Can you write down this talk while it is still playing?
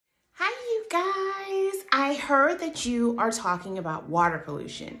I heard that you are talking about water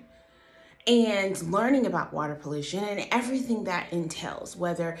pollution and learning about water pollution and everything that entails,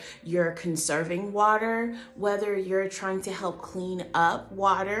 whether you're conserving water, whether you're trying to help clean up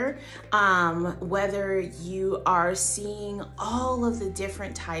water, whether you are seeing all of the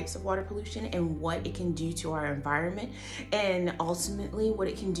different types of water pollution and what it can do to our environment and ultimately what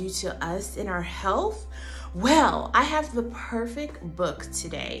it can do to us in our health. Well, I have the perfect book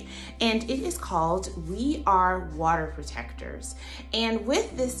today, and it is called We Are Water Protectors. And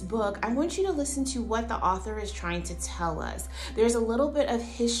with this book, I want you to listen to what the author is trying to tell us. There's a little bit of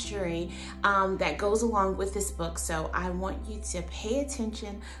history that goes along with this book, so I want you to pay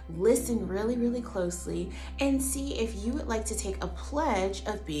attention, listen really, really closely, and see if you would like to take a pledge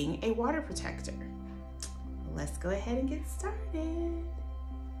of being a water protector. Let's go ahead and get started.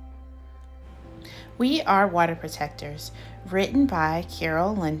 We Are Water Protectors, written by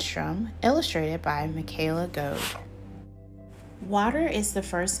Carole Lindstrom, illustrated by Michaela Goad. Water is the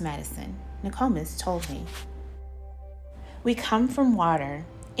first medicine, Nokomis told me. We come from water.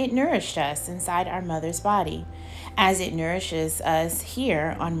 It nourished us inside our mother's body, as it nourishes us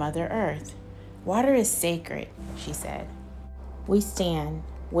here on Mother Earth. Water is sacred, she said. We stand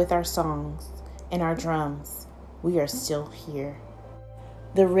with our songs and our drums. We are still here.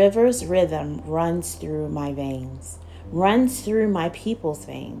 The river's rhythm runs through my veins, runs through my people's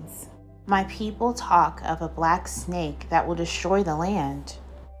veins. My people talk of a black snake that will destroy the land,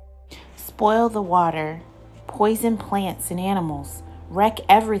 spoil the water, poison plants and animals, wreck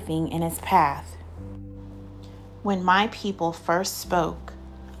everything in its path. When my people first spoke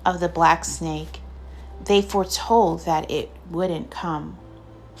of the black snake, they foretold that it wouldn't come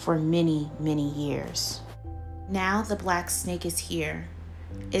for many, many years. Now the black snake is here.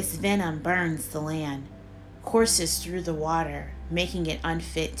 Its venom burns the land, courses through the water, making it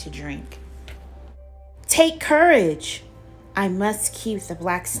unfit to drink. Take courage! I must keep the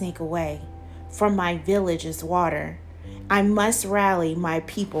black snake away from my village's water. I must rally my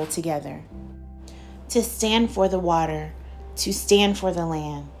people together to stand for the water, to stand for the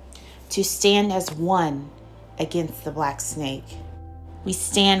land, to stand as one against the black snake. We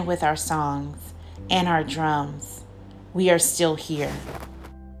stand with our songs and our drums. We are still here.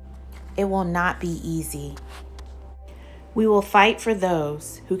 It will not be easy. We will fight for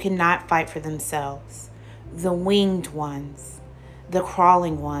those who cannot fight for themselves, the winged ones, the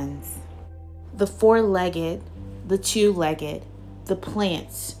crawling ones, the four-legged, the two-legged, the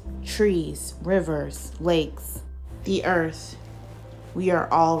plants, trees, rivers, lakes, the earth. We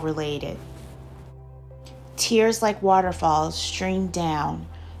are all related. Tears like waterfalls stream down,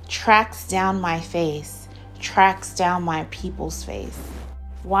 tracks down my face, tracks down my people's face.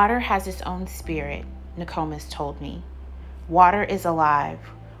 Water has its own spirit, Nokomis told me. Water is alive.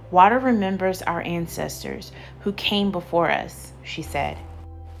 Water remembers our ancestors who came before us, she said.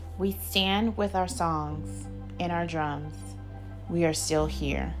 We stand with our songs and our drums. We are still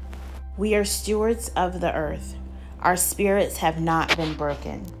here. We are stewards of the earth. Our spirits have not been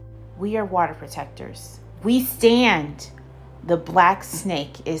broken. We are water protectors. We stand. The black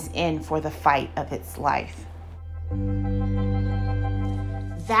snake is in for the fight of its life.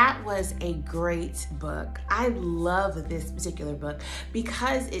 That was a great book. I love this particular book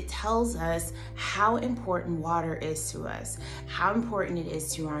because it tells us how important water is to us, how important it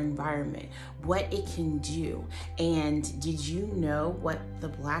is to our environment, what it can do. And did you know what the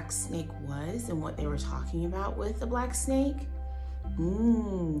black snake was and what they were talking about with the black snake?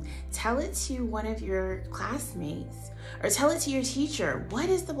 Tell it to one of your classmates or tell it to your teacher. What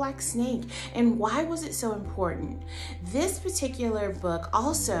is the black snake and why was it so important? This particular book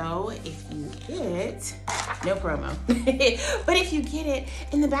also, if you get it, no promo, but if you get it,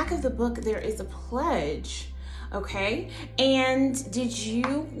 in the back of the book, there is a pledge. Okay, and did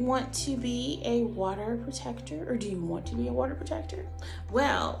you want to be a water protector or do you want to be a water protector?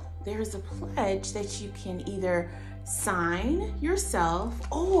 Well, there's a pledge that you can either sign yourself,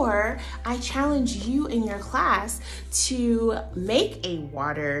 or I challenge you in your class to make a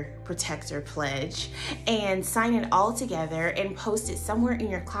water protector pledge and sign it all together and post it somewhere in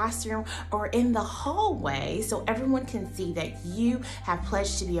your classroom or in the hallway so everyone can see that you have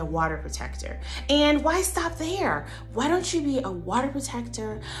pledged to be a water protector. And why stop there? Why don't you be a water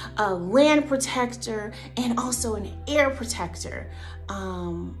protector, a land protector, and also an air protector?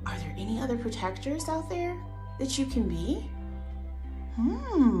 Are there any other protectors out there that you can be?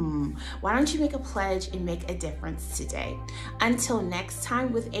 Why don't you make a pledge and make a difference today? Until next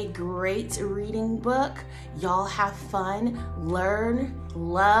time with a great reading book, y'all have fun, learn,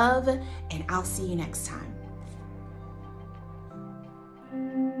 love, and I'll see you next time.